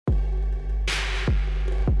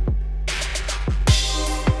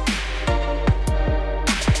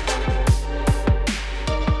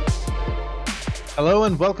Hello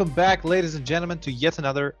and welcome back, ladies and gentlemen, to yet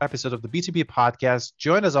another episode of the BTB podcast.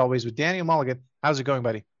 Joined as always with Daniel Mulligan. How's it going,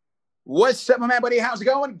 buddy? What's up, my man, buddy? How's it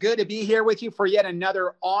going? Good to be here with you for yet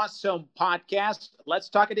another awesome podcast. Let's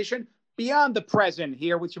Talk edition beyond the present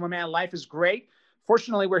here with you, my man. Life is great.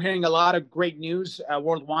 Fortunately, we're hearing a lot of great news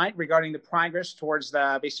worldwide regarding the progress towards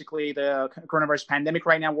basically the coronavirus pandemic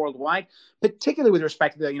right now worldwide, particularly with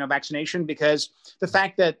respect to the vaccination, because the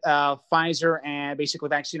fact that Pfizer and basically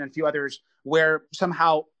vaccine and a few others were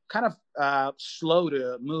somehow kind of slow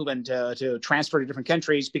to move and to transfer to different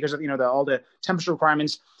countries because of all the temperature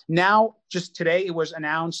requirements. Now, just today, it was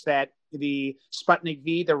announced that the Sputnik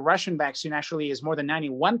V, the Russian vaccine, actually is more than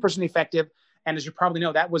 91% effective. And as you probably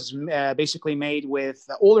know, that was basically made with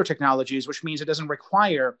older technologies, which means it doesn't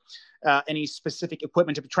require any specific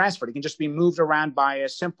equipment to be transferred. It can just be moved around by a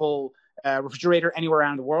simple refrigerator anywhere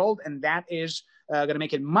around the world. And that is going to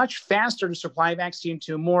make it much faster to supply vaccine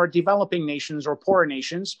to more developing nations or poorer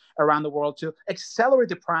nations around the world to accelerate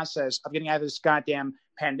the process of getting out of this goddamn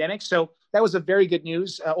pandemic. So that was a very good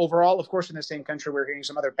news overall. Of course, in the same country, we're hearing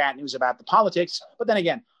some other bad news about the politics. But then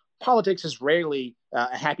again, politics is rarely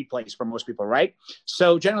a happy place for most people, right?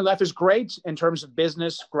 So generally, life is great in terms of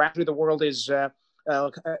business. Gradually, the world is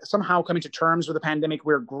somehow coming to terms with the pandemic.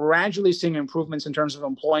 We're gradually seeing improvements in terms of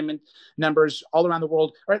employment numbers all around the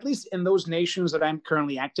world, or at least in those nations that I'm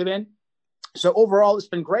currently active in. So overall, it's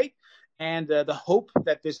been great. And the hope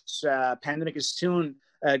that this pandemic is soon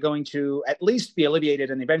going to at least be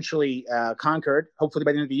alleviated and eventually conquered, hopefully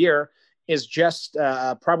by the end of the year, is just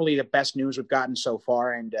probably the best news we've gotten so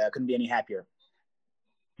far, and couldn't be any happier.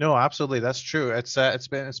 No, absolutely, that's true. It's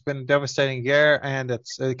been a devastating year, and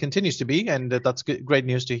it continues to be, and that's great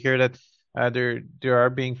news to hear that there are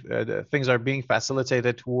being things are being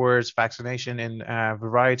facilitated towards vaccination in a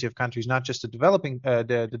variety of countries, not just the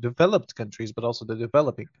developed countries, but also the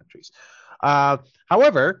developing countries.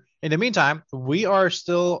 However, in the meantime, we are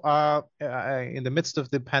still in the midst of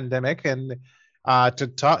the pandemic, and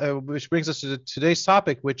which brings us to today's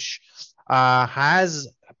topic, which has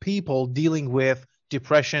people dealing with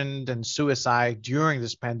depression and suicide during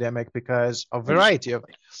this pandemic because of variety of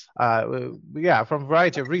from a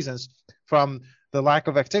variety of reasons, from the lack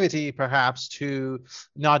of activity perhaps to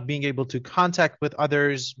not being able to contact with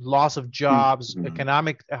others, loss of jobs, Mm-hmm.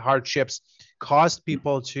 economic hardships caused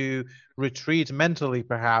people to retreat mentally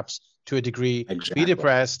perhaps to a degree, be Exactly.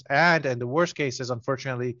 depressed, and in the worst cases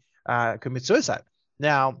unfortunately commit suicide.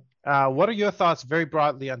 Now, what are your thoughts very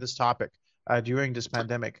broadly on this topic during this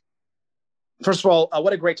pandemic? First of all,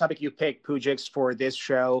 what a great topic you picked, Pujix, for this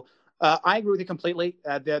show. I agree with you completely.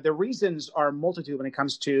 The reasons are multitude when it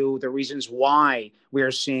comes to the reasons why we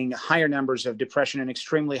are seeing higher numbers of depression and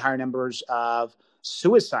extremely higher numbers of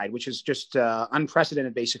suicide, which is just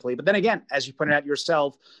unprecedented, basically. But then again, as you pointed out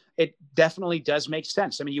yourself, it definitely does make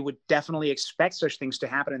sense. I mean, you would definitely expect such things to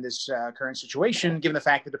happen in this current situation, given the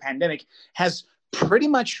fact that the pandemic has pretty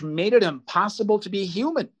much made it impossible to be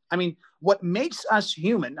human. I mean, what makes us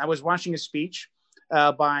human? I was watching a speech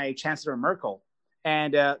by Chancellor Merkel,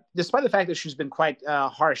 and despite the fact that she's been quite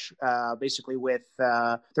harsh, basically, with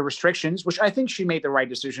the restrictions, which I think she made the right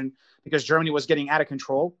decision because Germany was getting out of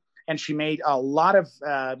control. And she made a lot of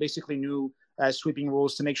basically new sweeping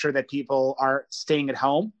rules to make sure that people are staying at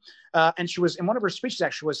home. And she was, in one of her speeches,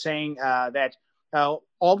 actually was saying that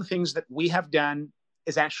all the things that we have done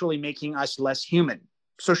is actually making us less human.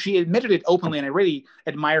 So she admitted it openly, and I really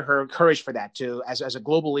admire her courage for that, to as a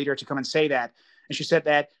global leader, to come and say that. And she said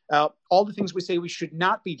that all the things we say we should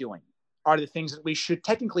not be doing are the things that we should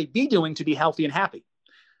technically be doing to be healthy and happy.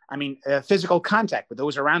 I mean, physical contact with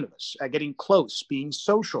those around us, getting close, being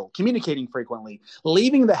social, communicating frequently,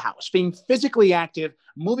 leaving the house, being physically active,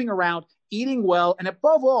 moving around, eating well, and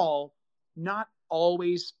above all, not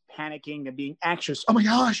always panicking and being anxious. Oh my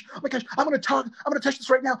gosh, I'm going to talk, I'm going to touch this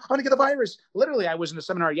right now, I'm going to get the virus. Literally, I was in a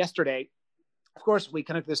seminar yesterday. Of course, we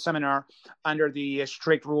conducted this seminar under the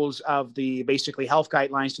strict rules of the basically health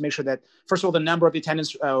guidelines to make sure that, first of all, the number of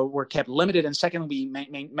attendants were kept limited, and second, we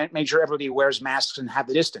made sure everybody wears masks and have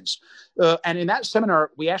the distance. And in that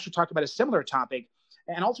seminar, we actually talked about a similar topic,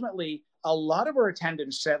 and ultimately, a lot of our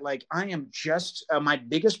attendants said, like, I am just, my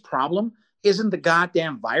biggest problem isn't the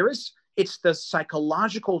goddamn virus, it's the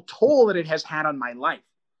psychological toll that it has had on my life.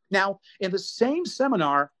 Now, in the same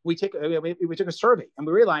seminar, we took a survey, and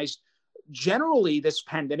we realized generally this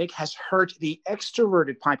pandemic has hurt the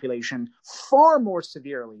extroverted population far more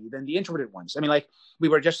severely than the introverted ones. I mean, like,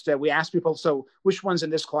 we asked people, so which ones in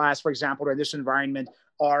this class, for example, or in this environment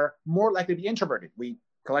are more likely to be introverted? We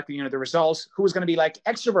collected, the results. Who was going to be like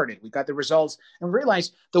extroverted? We got the results and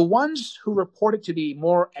realized the ones who reported to be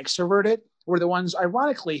more extroverted were the ones,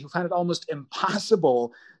 ironically, who found it almost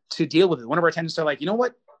impossible to deal with it. One of our attendants are like, you know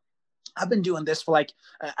what? I've been doing this for like,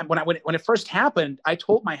 when it first happened, I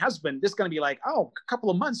told my husband, this is going to be like, oh, a couple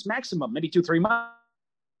of months maximum, maybe 2-3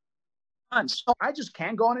 months. I just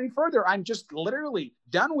can't go on any further. I'm just literally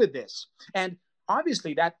done with this. And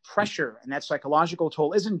obviously that pressure and that psychological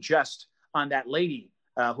toll isn't just on that lady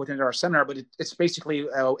who attended our seminar, but it's basically,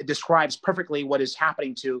 it describes perfectly what is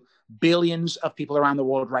happening to billions of people around the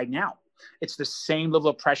world right now. It's the same level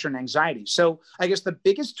of pressure and anxiety. So I guess the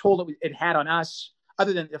biggest toll that it had on us,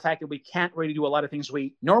 other than the fact that we can't really do a lot of things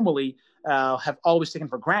we normally have always taken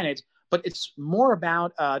for granted, but it's more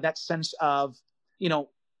about that sense of,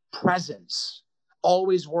 presence,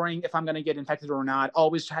 always worrying if I'm going to get infected or not,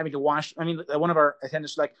 always having to wash. I mean, one of our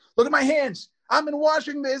attendants was like, look at my hands. I've been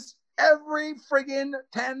washing this every friggin'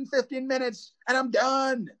 10, 15 minutes and I'm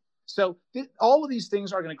done. So all of these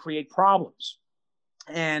things are going to create problems.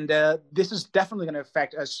 And this is definitely going to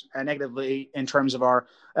affect us negatively in terms of our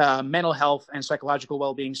mental health and psychological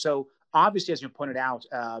well-being. So obviously, as you pointed out,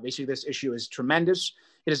 basically this issue is tremendous.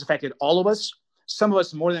 It has affected all of us, some of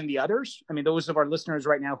us more than the others. I mean, those of our listeners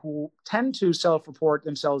right now who tend to self-report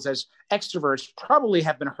themselves as extroverts probably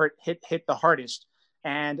have been hit the hardest.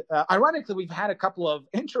 And ironically, we've had a couple of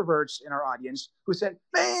introverts in our audience who said,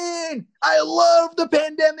 man, I love the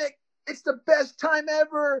pandemic. It's the best time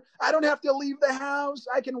ever. I don't have to leave the house.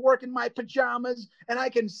 I can work in my pajamas and I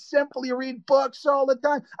can simply read books all the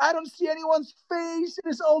time. I don't see anyone's face. It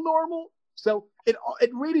is all normal. So it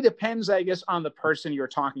really depends, I guess, on the person you're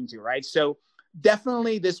talking to, right? So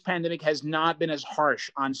definitely this pandemic has not been as harsh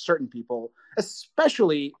on certain people,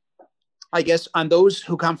 especially, I guess, on those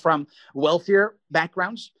who come from wealthier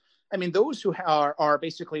backgrounds. I mean, those who are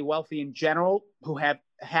basically wealthy in general, who have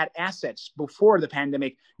had assets before the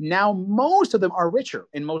pandemic, now most of them are richer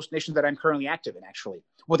in most nations that I'm currently active in, actually.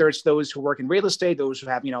 Whether it's those who work in real estate, those who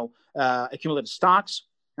have, accumulated stocks.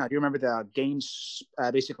 Now, do you remember the games,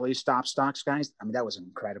 basically stocks, guys? I mean, that was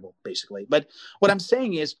incredible, basically. But what I'm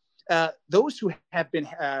saying is those who have been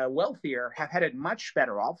wealthier have had it much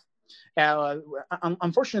better off.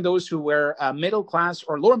 Unfortunately, those who were middle class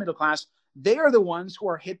or lower middle class, they are the ones who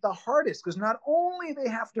are hit the hardest, because not only they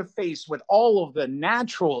have to face with all of the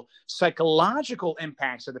natural psychological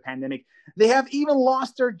impacts of the pandemic, they have even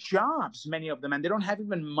lost their jobs, many of them, and they don't have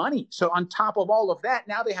even money. So on top of all of that,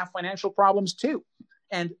 now they have financial problems too.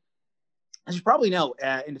 And as you probably know,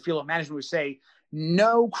 in the field of management, we say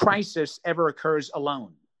no crisis ever occurs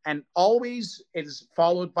alone, and always is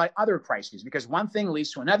followed by other crises, because one thing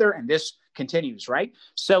leads to another, and this continues, right?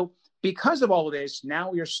 So because of all of this, now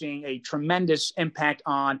we are seeing a tremendous impact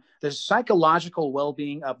on the psychological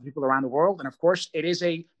well-being of people around the world. And of course, it is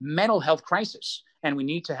a mental health crisis. And we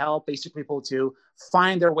need to help basic people to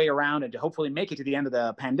find their way around and to hopefully make it to the end of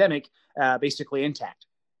the pandemic basically intact.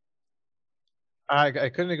 I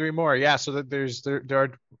couldn't agree more. Yeah, so that there are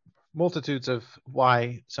multitudes of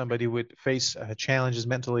why somebody would face challenges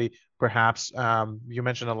mentally, perhaps. You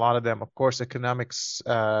mentioned a lot of them. Of course, economics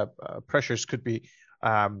pressures could be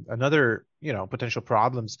another, potential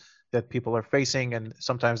problems that people are facing, and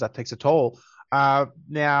sometimes that takes a toll.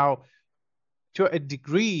 Now, to a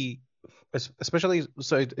degree, especially,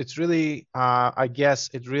 so it's really, I guess,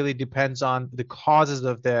 it really depends on the causes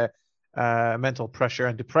of the mental pressure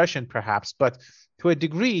and depression, perhaps. But to a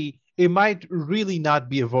degree, it might really not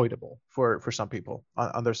be avoidable for some people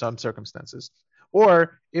under some circumstances.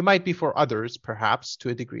 Or it might be for others, perhaps, to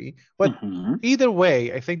a degree. But either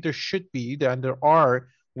way, I think there should be, and there are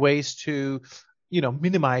ways to,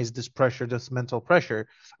 minimize this pressure, this mental pressure.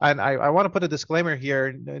 And I want to put a disclaimer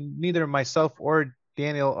here. Neither myself or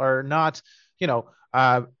Daniel are not,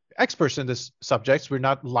 experts in this subject. We're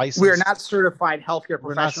not licensed. We're not certified healthcare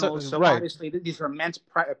professionals. So right. Obviously, these are meant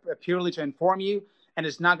purely to inform you, and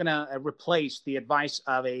it's not going to replace the advice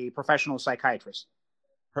of a professional psychiatrist.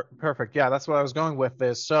 Perfect. Yeah, that's what I was going with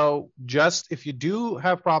this. So just if you do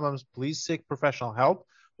have problems, please seek professional help.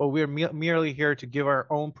 But we're merely here to give our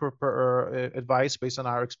own advice based on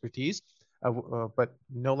our expertise, but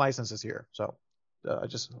no licenses here. So I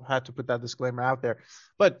just had to put that disclaimer out there.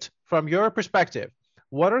 But from your perspective,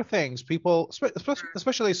 what are things people,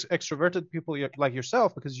 especially extroverted people like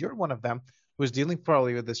yourself, because you're one of them who's dealing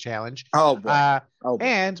probably with this challenge,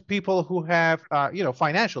 and people who have,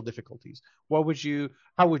 financial difficulties, how would you,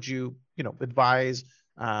 advise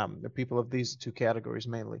the people of these two categories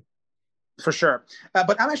mainly? For sure.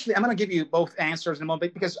 But I'm going to give you both answers in a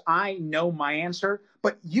moment, because I know my answer.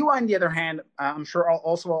 But you, on the other hand, I'm sure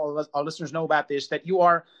also all our listeners know about this, that you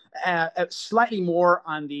are slightly more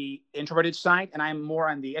on the introverted side, and I'm more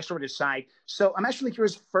on the extroverted side. So I'm actually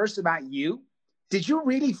curious first about you. Did you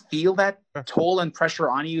really feel that Sure. toll and pressure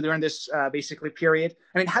on you during this basically period?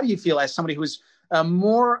 I mean, how do you feel as somebody who's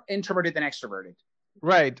more introverted than extroverted?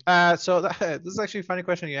 Right. So this is actually a funny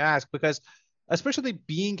question you ask because, especially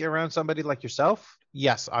being around somebody like yourself,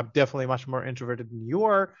 yes, I'm definitely much more introverted than you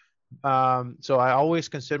are. So I always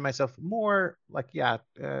consider myself more like, yeah,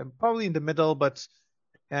 probably in the middle, but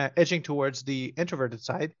edging towards the introverted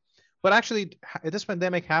side. But actually, this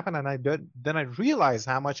pandemic happened, and then I realized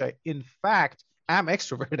how much I, in fact, am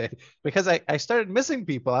extroverted because I started missing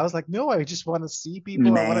people. I was like, no, I just want to see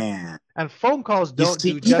people. I want to, Man. and phone calls You don't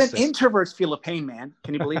see, do even justice. introverts feel a pain, man.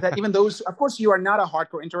 Can you believe that? Even those, of course, you are not a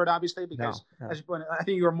hardcore introvert, obviously, because No, no, as you point, I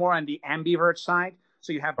think you are more on the ambivert side.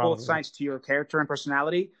 So you have both probably. sides to your character and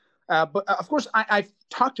personality. But of course, I've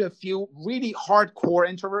talked to a few really hardcore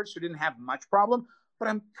introverts who didn't have much problem. But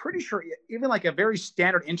I'm pretty sure even like a very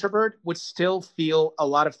standard introvert would still feel a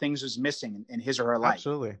lot of things is missing in his or her life.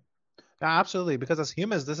 Absolutely. Yeah, absolutely, because as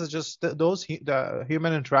humans, this is just the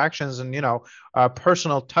human interactions and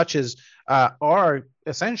personal touches are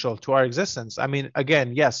essential to our existence. I mean,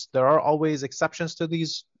 again, yes, there are always exceptions to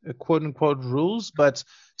these quote unquote rules, but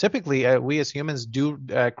typically we as humans do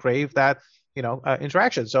crave that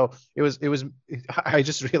interaction. So it was I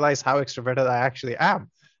just realized how extroverted I actually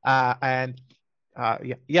am, and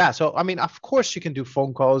yeah, yeah. So I mean, of course, you can do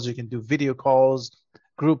phone calls, you can do video calls,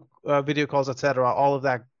 group video calls, etc. All of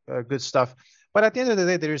that good stuff. But at the end of the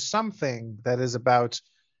day, there is something that is about,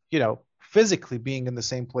 physically being in the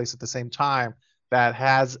same place at the same time that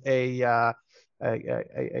has a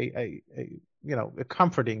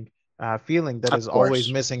comforting feeling that Of is always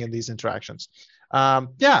course. missing in these interactions.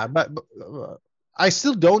 Yeah, but I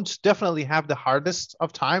still don't definitely have the hardest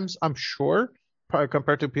of times, I'm sure,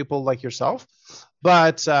 compared to people like yourself.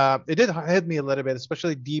 But it did hit me a little bit,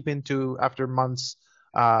 especially deep into after months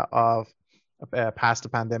of past the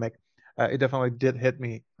pandemic. It definitely did hit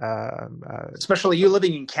me. Especially you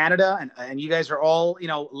living in Canada, and you guys are all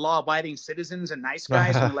law-abiding citizens and nice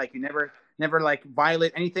guys. I mean, like you never like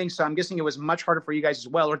violate anything. So I'm guessing it was much harder for you guys as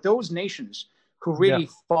well, or those nations who yeah, really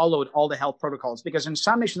followed all the health protocols. Because in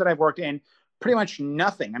some nations that I've worked in, pretty much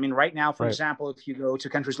nothing. I mean, right now, for right. example, if you go to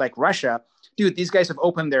countries like Russia, dude, these guys have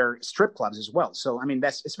opened their strip clubs as well. So I mean,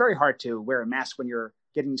 it's very hard to wear a mask when you're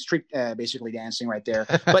getting street basically dancing right there.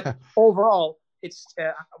 But overall, it's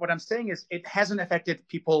what I'm saying is it hasn't affected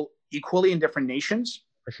people equally in different nations.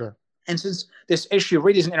 For sure. And since this issue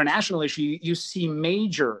really is an international issue, you see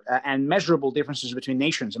major and measurable differences between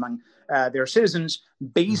nations among their citizens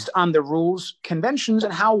Mm. based on the rules, conventions,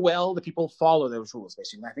 and how well the people follow those rules,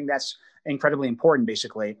 basically. I think that's incredibly important,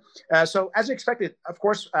 basically. So, as expected, of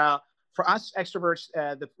course, for us extroverts,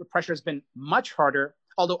 the pressure has been much harder.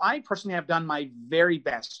 Although I personally have done my very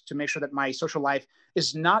best to make sure that my social life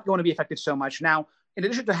is not going to be affected so much. Now, in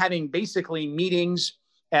addition to having basically meetings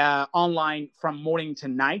online from morning to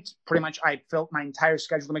night. Pretty much, I filled my entire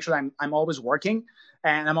schedule to make sure that I'm always working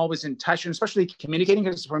and I'm always in touch, and especially communicating,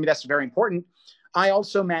 because for me that's very important. I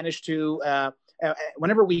also managed to,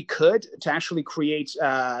 whenever we could, to actually create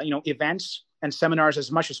events and seminars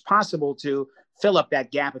as much as possible to fill up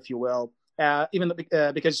that gap, if you will. Even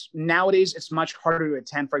because nowadays it's much harder to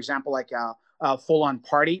attend, for example, like a full-on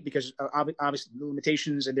party because obviously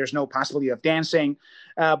limitations and there's no possibility of dancing.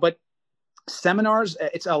 But seminars,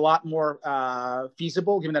 it's a lot more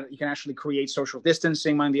feasible given that you can actually create social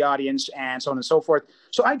distancing among the audience and so on and so forth.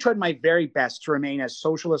 So I tried my very best to remain as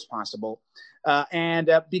social as possible. And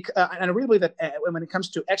I really believe that when it comes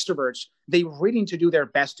to extroverts, they really need to do their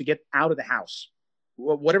best to get out of the house,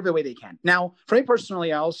 whatever the way they can. Now, for me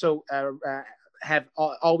personally, I also have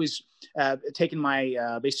always taken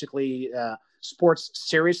my basically sports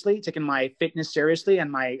seriously, taken my fitness seriously,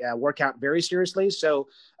 and my workout very seriously. So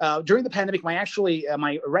during the pandemic,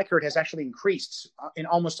 my record has actually increased in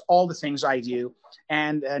almost all the things I do.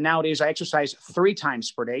 And nowadays, I exercise 3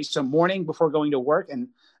 times per day. So morning before going to work, and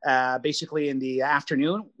basically in the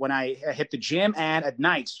afternoon when I hit the gym, and at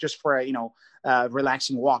nights just for a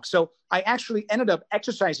relaxing walk. So I actually ended up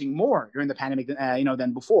exercising more during the pandemic,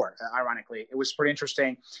 than before. Ironically, it was pretty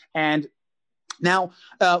interesting. And now,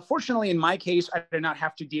 fortunately, in my case, I did not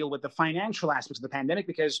have to deal with the financial aspects of the pandemic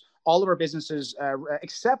because all of our businesses,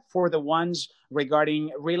 except for the ones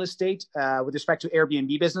regarding real estate with respect to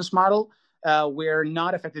Airbnb business model, were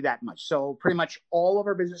not affected that much. So pretty much all of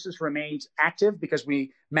our businesses remained active because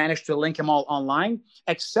we managed to link them all online,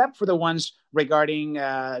 except for the ones regarding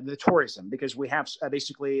the tourism, because we have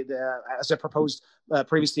basically, as I proposed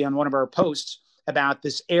previously on one of our posts, about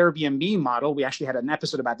this Airbnb model. We actually had an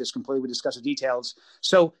episode about this completely. We discussed the details.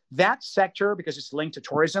 So that sector, because it's linked to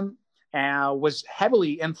tourism, was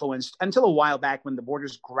heavily influenced until a while back when the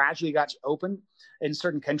borders gradually got open in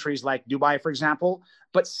certain countries like Dubai, for example.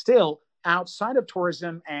 But still, outside of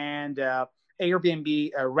tourism and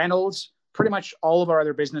Airbnb rentals, pretty much all of our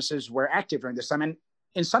other businesses were active during this time. And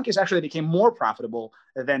in some cases, actually, they became more profitable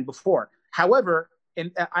than before. However,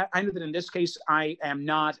 I know that in this case, I am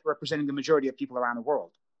not representing the majority of people around the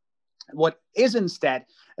world. What is instead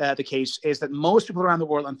the case is that most people around the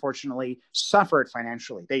world, unfortunately, suffered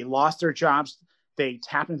financially. They lost their jobs, they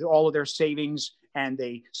tapped into all of their savings, and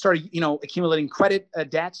they started, accumulating credit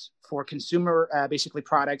debts for consumer, basically,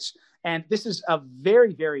 products. And this is a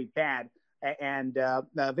very, very bad and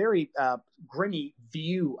a very grimy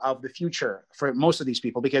view of the future for most of these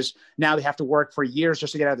people, because now they have to work for years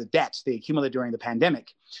just to get out of the debts they accumulated during the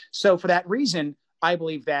pandemic. So for that reason, I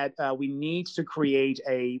believe that we need to create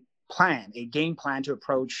a game plan to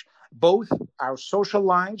approach both our social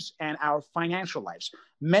lives and our financial lives.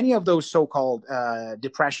 Many of those so-called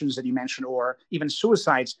depressions that you mentioned, or even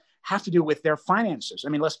suicides, have to do with their finances. I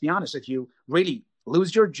mean, let's be honest, if you really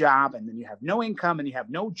lose your job and then you have no income and you have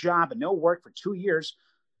no job and no work for 2 years,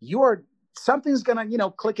 something's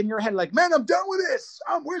gonna, click in your head like, man, I'm done with this.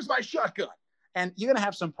 Where's my shotgun? And you're gonna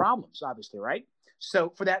have some problems, obviously, right?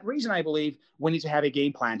 So for that reason, I believe we need to have a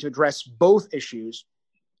game plan to address both issues,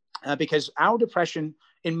 because our depression,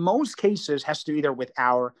 in most cases, has to do either with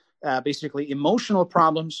our basically emotional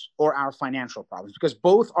problems or our financial problems, because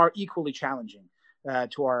both are equally challenging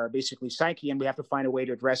to our basically psyche, and we have to find a way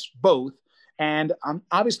to address both. And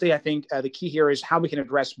obviously, I think the key here is how we can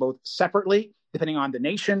address both separately, depending on the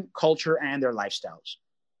nation, culture, and their lifestyles.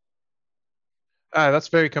 That's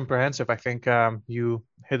very comprehensive. I think you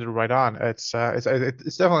hit it right on. It's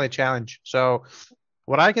definitely a challenge. So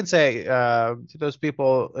what I can say to those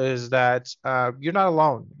people is that you're not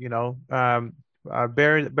alone. Bear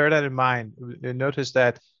that in mind. Notice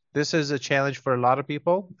that this is a challenge for a lot of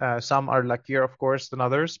people. Some are luckier, of course, than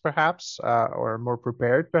others, perhaps, or more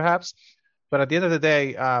prepared, perhaps. But at the end of the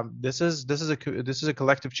day, this is a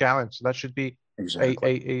collective challenge. So that should be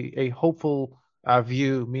Exactly. a hopeful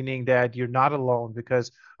view, meaning that you're not alone,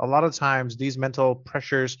 because a lot of times these mental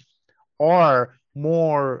pressures are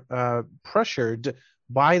more pressured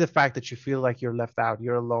by the fact that you feel like you're left out,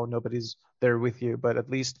 you're alone, nobody's there with you. But at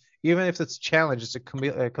least, even if it's a challenge, it's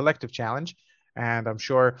a collective challenge, and I'm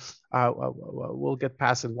sure we'll get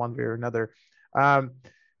past it one way or another.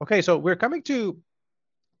 Okay, so we're coming to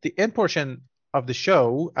the end portion of the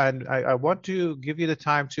show, and I want to give you the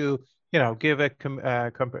time to, give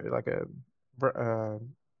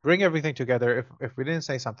bring everything together. If we didn't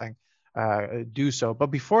say something, do so. But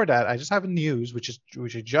before that, I just have a news which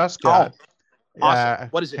I just got. Awesome.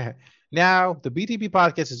 What is it? Now the BTB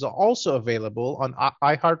podcast is also available on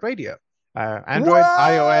iHeartRadio, Android,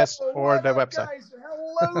 iOS, or the website. Guys,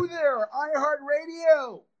 hello there,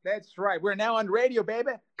 iHeartRadio. That's right. We're now on radio,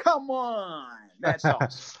 baby. Come on. That's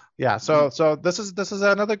awesome. Yeah. So this is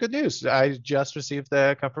another good news. I just received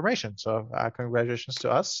the confirmation. So congratulations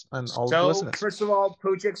to us and all the listeners. First of all,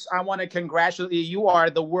 Pujix, I want to congratulate you. You are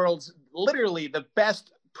the world's, literally the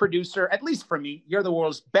best producer, at least for me. You're the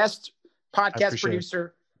world's best podcast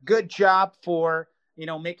producer. Good job for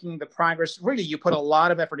making the progress. Really, you put a lot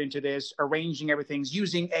of effort into this, arranging everything,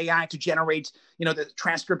 using AI to generate, the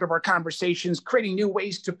transcript of our conversations, creating new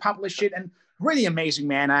ways to publish it, and really amazing,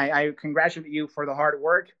 man. I congratulate you for the hard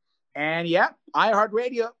work. And yeah,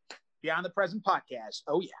 iHeartRadio, Beyond the Present podcast.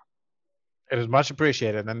 Oh yeah. It is much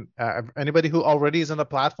appreciated. And anybody who already is on the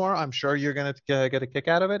platform, I'm sure you're going to get a kick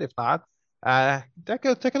out of it. If not, take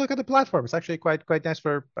a look at the platform. It's actually quite nice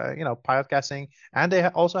for podcasting, and they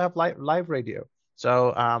also have live radio.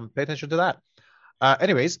 So pay attention to that.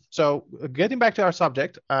 Anyways, so getting back to our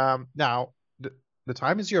subject, now the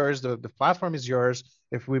time is yours. The platform is yours.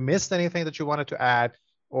 If we missed anything that you wanted to add,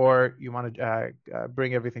 or you want to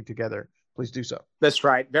bring everything together, please do so. That's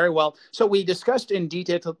right. Very well. So we discussed in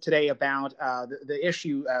detail today about the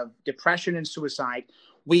issue of depression and suicide.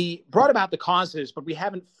 We brought about the causes, but we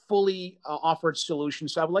haven't fully offered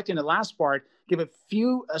solutions. So I would like to, in the last part, give a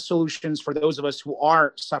few solutions for those of us who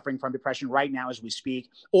are suffering from depression right now as we speak,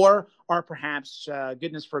 or are perhaps,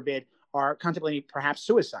 goodness forbid, are contemplating perhaps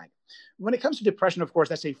suicide. When it comes to depression, of course,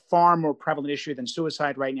 that's a far more prevalent issue than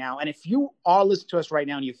suicide right now. And if you are listening to us right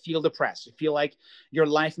now and you feel depressed, you feel like your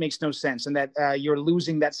life makes no sense and that you're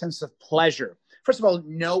losing that sense of pleasure, first of all,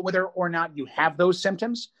 know whether or not you have those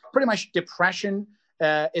symptoms. Pretty much depression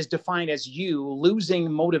is defined as you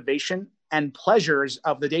losing motivation and pleasures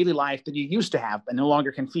of the daily life that you used to have but no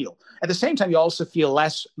longer can feel. At the same time, you also feel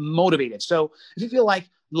less motivated. So if you feel like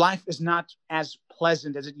life is not as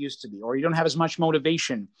pleasant as it used to be, or you don't have as much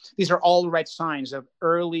motivation. These are all red signs of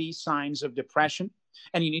early signs of depression,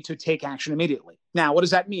 and you need to take action immediately. Now, what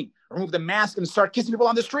does that mean? Remove the mask and start kissing people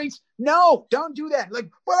on the streets? No, don't do that. Like,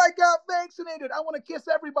 but I got vaccinated. I want to kiss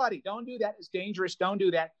everybody. Don't do that. It's dangerous. Don't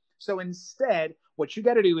do that. So instead, what you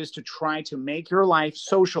got to do is to try to make your life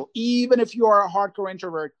social. Even if you are a hardcore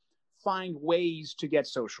introvert, find ways to get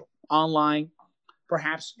social online,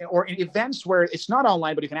 perhaps, or in events where it's not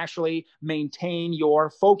online, but you can actually maintain your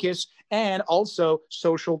focus and also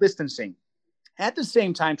social distancing. At the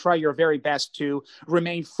same time, try your very best to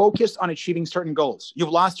remain focused on achieving certain goals. You've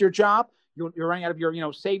lost your job. You're running out of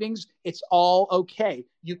your savings. It's all okay.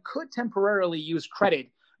 You could temporarily use credit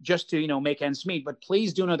just to make ends meet. But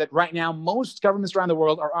please do know that right now, most governments around the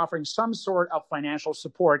world are offering some sort of financial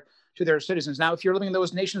support to their citizens. Now, if you're living in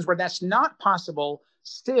those nations where that's not possible,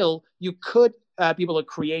 still, you could be able to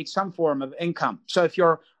create some form of income. So if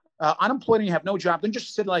you're unemployed and you have no job, then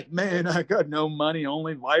just sit like, man, I got no money,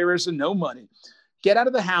 only virus and no money. Get out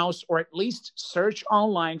of the house, or at least search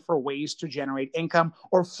online for ways to generate income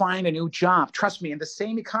or find a new job. Trust me, in the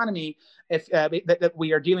same economy that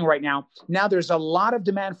we are dealing right now, there's a lot of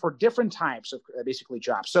demand for different types of basically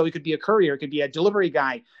jobs. So it could be a courier, it could be a delivery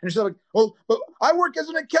guy. And it's like, well, but I work as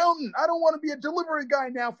an accountant. I don't want to be a delivery guy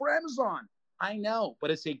now for Amazon. I know,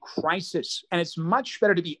 but it's a crisis. And it's much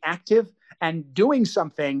better to be active and doing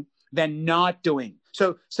something than not doing.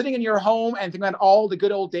 So sitting in your home and thinking about all the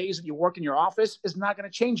good old days that you work in your office is not going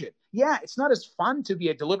to change it. Yeah, it's not as fun to be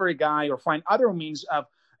a delivery guy or find other means of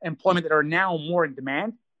employment that are now more in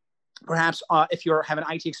demand. Perhaps if you have an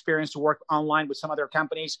IT experience, to work online with some other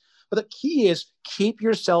companies. But the key is keep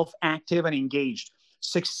yourself active and engaged.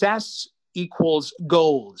 Success equals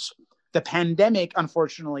goals. The pandemic,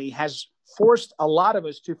 unfortunately, has forced a lot of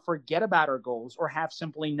us to forget about our goals or have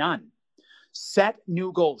simply none. Set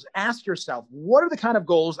new goals. Ask yourself, what are the kind of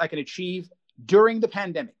goals I can achieve during the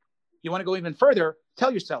pandemic? You want to go even further,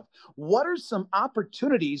 tell yourself, what are some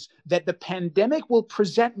opportunities that the pandemic will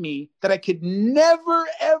present me that I could never,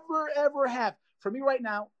 ever, ever have? For me right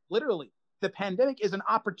now, literally, the pandemic is an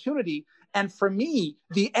opportunity. And for me,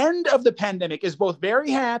 the end of the pandemic is both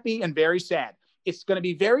very happy and very sad. It's going to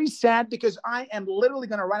be very sad because I am literally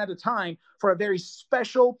going to run out of time for a very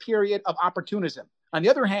special period of opportunism. On the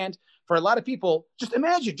other hand, for a lot of people, just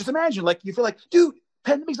imagine, like you feel like, dude,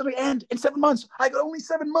 pandemic's going to end in 7 months. I got only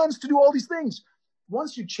 7 months to do all these things.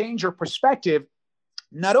 Once you change your perspective,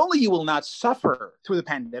 not only you will not suffer through the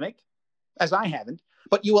pandemic, as I haven't,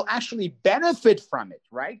 but you will actually benefit from it,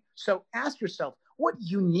 right? So ask yourself, what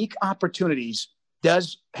unique opportunities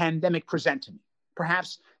does pandemic present to me?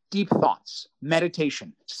 Perhaps deep thoughts,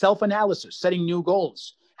 meditation, self-analysis, setting new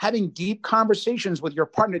goals, having deep conversations with your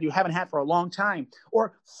partner that you haven't had for a long time,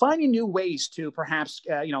 or finding new ways to perhaps,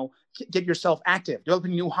 get yourself active,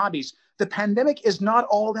 developing new hobbies. The pandemic is not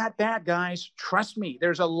all that bad, guys. Trust me.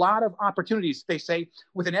 There's a lot of opportunities. They say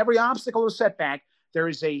within every obstacle or setback, there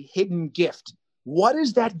is a hidden gift. What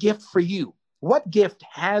is that gift for you? What gift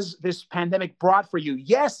has this pandemic brought for you?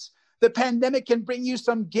 Yes, the pandemic can bring you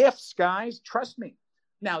some gifts, guys. Trust me.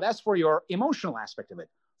 Now, that's for your emotional aspect of it.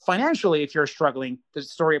 Financially, if you're struggling, the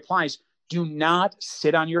story applies. Do not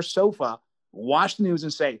sit on your sofa, watch the news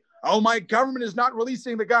and say, oh, my government is not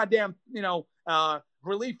releasing the goddamn,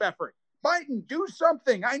 relief effort. Biden, do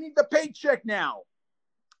something. I need the paycheck now.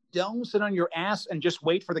 Don't sit on your ass and just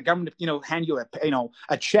wait for the government to, hand you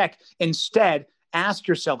a check. Instead, ask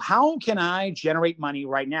yourself, how can I generate money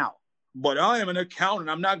right now? But I am an accountant.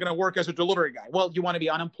 I'm not going to work as a delivery guy. Well, you want to be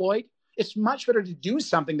unemployed? It's much better to do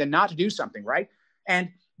something than not to do something, right? And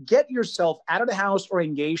get yourself out of the house or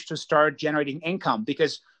engaged to start generating income,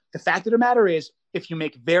 because the fact of the matter is, if you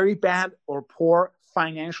make very bad or poor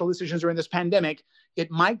financial decisions during this pandemic,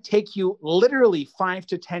 it might take you literally 5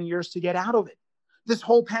 to 10 years to get out of it. This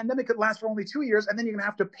whole pandemic could last for only 2 years, and then you're going to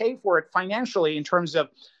have to pay for it financially in terms of,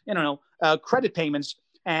 credit payments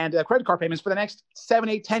and credit card payments for the next 7,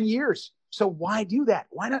 8, 10 years. So why do that?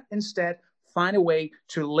 Why not instead find a way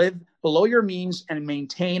to live below your means and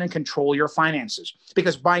maintain and control your finances?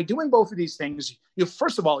 Because by doing both of these things, you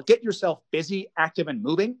first of all get yourself busy, active, and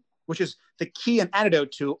moving, which is the key and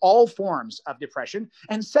antidote to all forms of depression.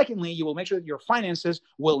 And secondly, you will make sure that your finances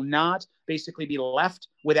will not basically be left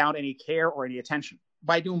without any care or any attention.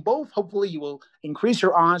 By doing both, hopefully you will increase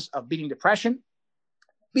your odds of beating depression,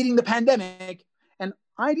 beating the pandemic, and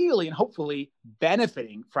ideally and hopefully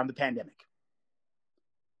benefiting from the pandemic.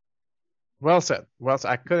 Well said. Well said.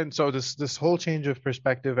 I couldn't. So this whole change of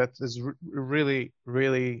perspective is really,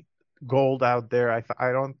 really gold out there.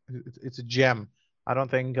 I don't. It's a gem. I don't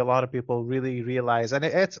think a lot of people really realize, and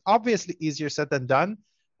it's obviously easier said than done.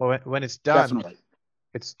 But when it's done, Definitely.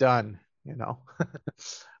 it's done, you know.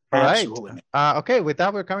 All right. Absolutely. Okay, with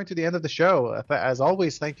that, we're coming to the end of the show. As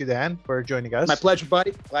always, thank you, Dan, for joining us. My pleasure,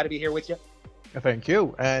 buddy. Glad to be here with you. Thank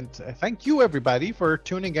you. And thank you, everybody, for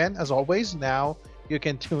tuning in. As always, now you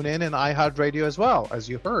can tune in iHeartRadio as well, as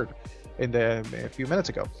you heard a few minutes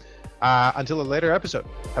ago. Until a later episode,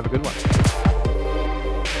 have a good one.